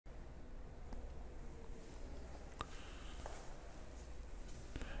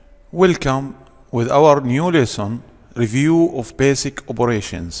Welcome with our new lesson, Review of Basic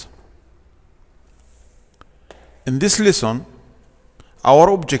Operations. In this lesson, our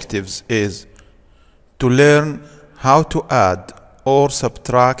objectives is to learn how to add or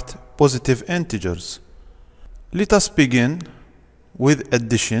subtract positive integers. Let us begin with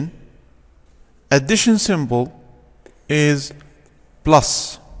addition. Addition symbol is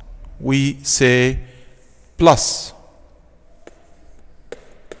plus. We say plus.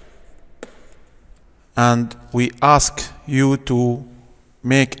 And we ask you to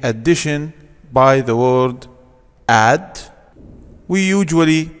make addition by the word add. We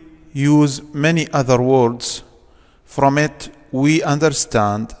usually use many other words. From it, we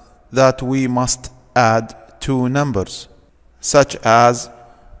understand that we must add two numbers, such as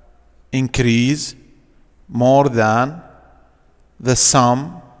increase, more than, the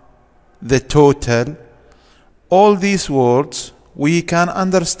sum, the total. All these words, we can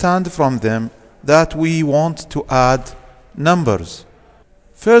understand from them that we want to add numbers.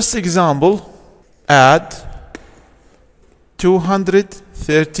 First example, add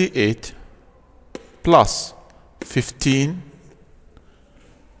 238 plus 15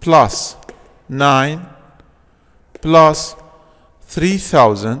 plus 9 plus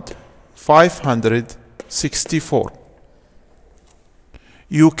 3,564.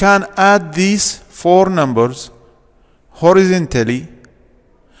 You can add these four numbers horizontally,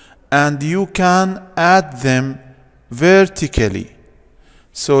 and you can add them vertically.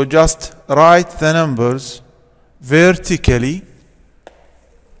 So just write the numbers vertically.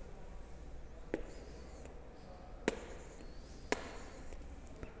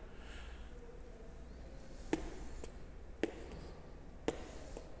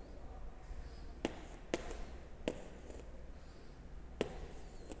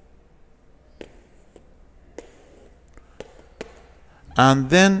 And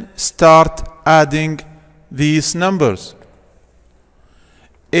then start adding these numbers.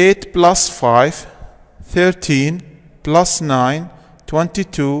 8 plus 5, 13, plus 9,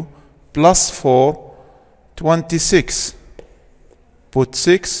 22, plus 4, 26. Put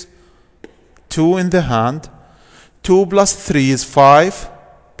 6, 2 in the hand. 2 plus 3 is 5,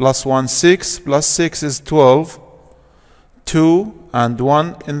 plus 1, 6, plus 6 is 12. 2 and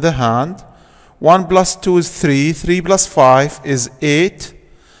 1 in the hand. 1 plus 2 is 3, 3 plus 5 is 8,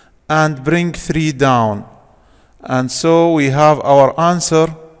 and bring 3 down. And so we have our answer,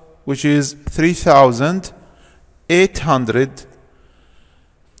 which is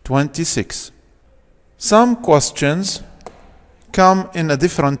 3,826. Some questions come in a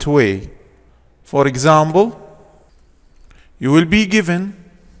different way. For example, you will be given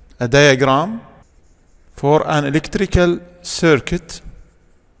a diagram for an electrical circuit.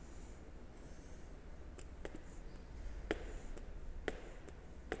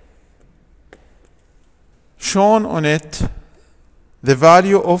 Shown on it the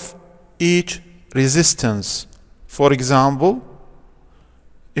value of each resistance. For example,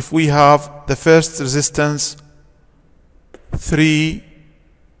 if we have the first resistance 3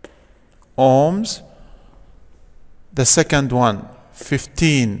 ohms, the second one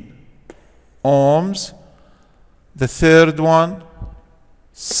 15 ohms, the third one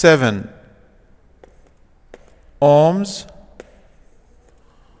 7 ohms,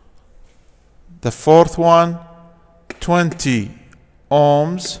 the fourth one 20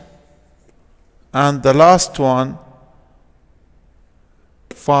 ohms, and the last one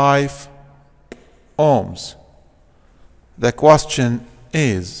 5 ohms. The question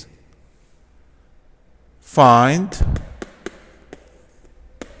is, find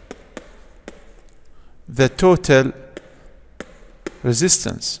the total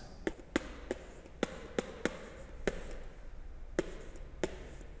resistance.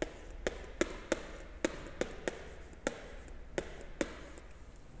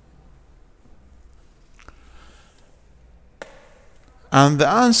 And the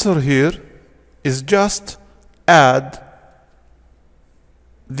answer here is just add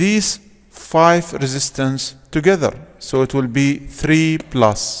these 5 resistance together. So it will be 3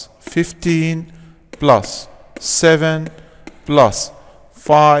 plus 15 plus 7 plus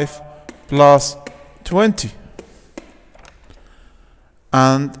 5 plus 20.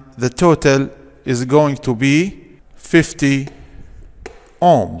 And the total is going to be 50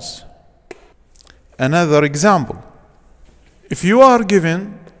 ohms. Another example. If you are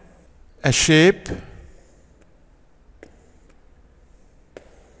given a shape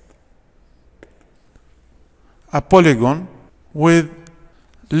a polygon with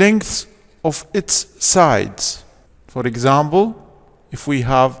lengths of its sides. For example, if we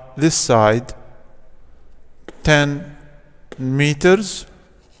have this side 10 meters,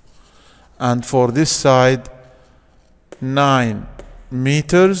 and for this side 9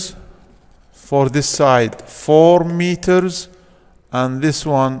 meters, for this side 4 meters, and this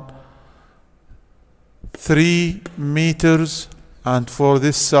one 3 meters, and for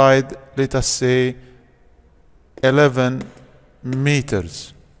this side let us say 11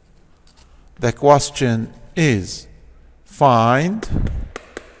 meters. The question is find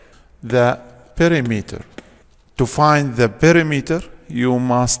the perimeter. To find the perimeter, you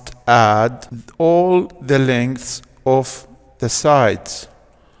must add all the lengths of the sides.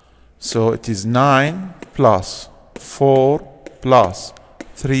 So it is 9 plus 4 plus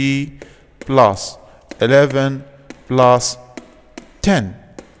 3 plus 11 plus 10.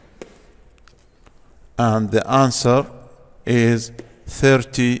 And the answer is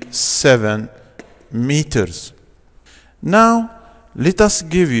 37 meters. Now, let us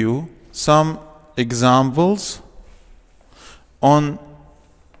give you some examples on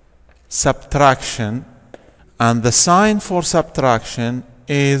subtraction, and the sign for subtraction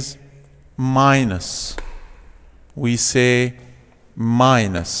is minus. We say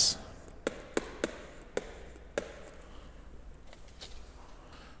minus.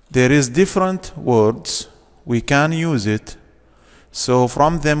 There is different words, we can use it, so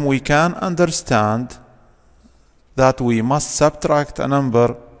from them we can understand that we must subtract a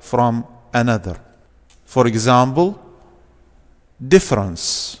number from another. For example,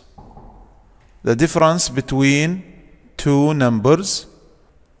 difference. The difference between two numbers,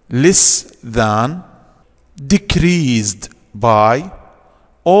 less than, decreased by,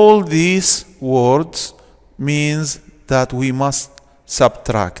 all these words means that we must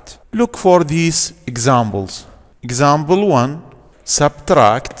subtract. Look for these examples. Example 1,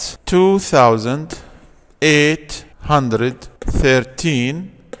 subtract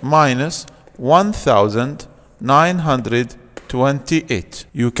 2,813 minus 1,928.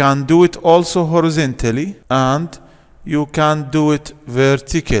 You can do it also horizontally and you can do it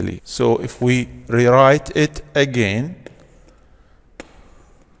vertically. So if we rewrite it again,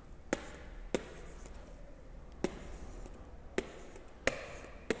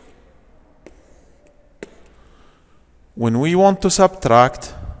 when we want to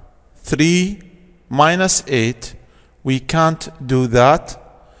subtract 3 minus 8, we can't do that,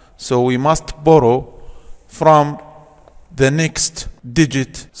 so we must borrow from the next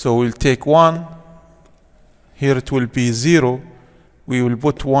digit. So we'll take 1, here it will be 0, we will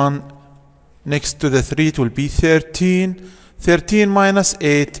put 1 next to the 3, it will be 13. 13 minus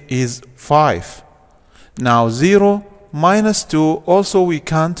 8 is 5. Now 0 minus 2, also we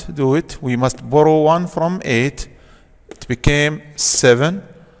can't do it, we must borrow 1 from 8, it became 7,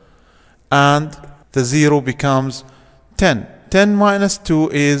 and the 0 becomes 10. 10 minus 2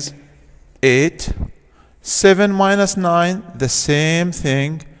 is 8. 7 minus 9, the same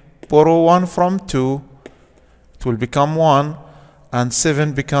thing. Borrow 1 from 2, it will become 1, and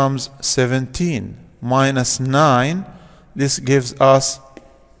 7 becomes 17. Minus 9, this gives us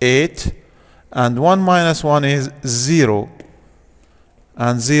 8, and 1 minus 1 is 0.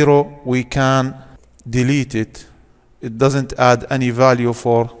 And 0, we can delete it. It doesn't add any value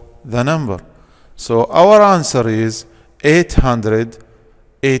for the number. So our answer is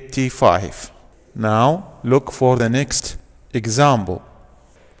 885. Now look for the next example.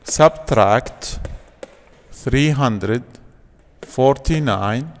 Subtract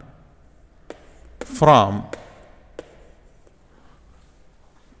 349 from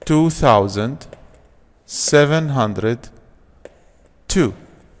 2,702.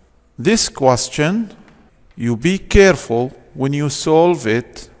 This question, you be careful when you solve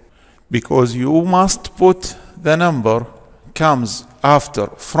it, because you must put the number comes after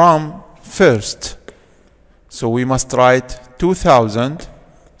from first. So we must write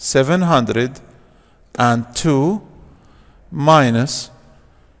 2,702 minus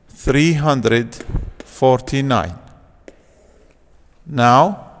 349.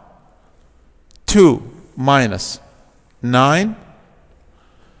 Now 2 minus 9,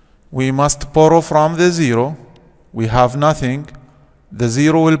 we must borrow from the 0. We have nothing. The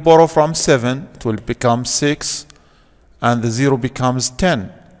 0 will borrow from 7, it will become 6, and the 0 becomes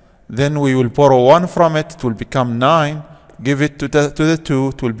 10. Then we will borrow 1 from it, it will become 9. Give it to the 2,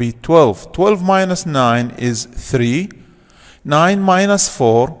 it will be 12. 12 minus 9 is 3. 9 minus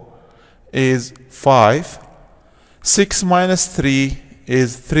 4 is 5. 6 minus 3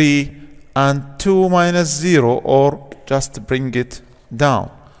 is 3. And 2 minus 0, or just bring it down.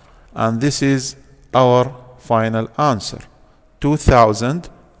 And this is our final answer,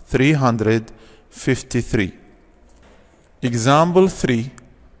 2,353. Example 3.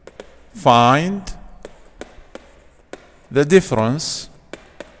 Find the difference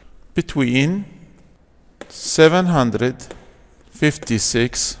between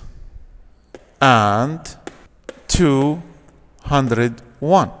 756 and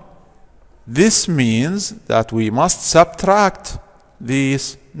 201. This means that we must subtract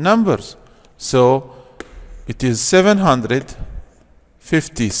these numbers. So it is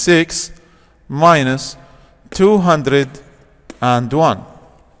 756 minus 201.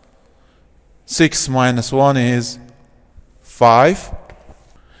 6 minus 1 is 5.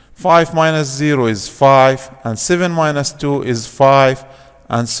 5 minus 0 is 5. And 7 minus 2 is 5.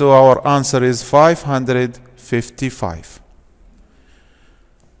 And so our answer is 555.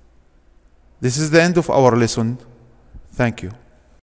 This is the end of our lesson. Thank you.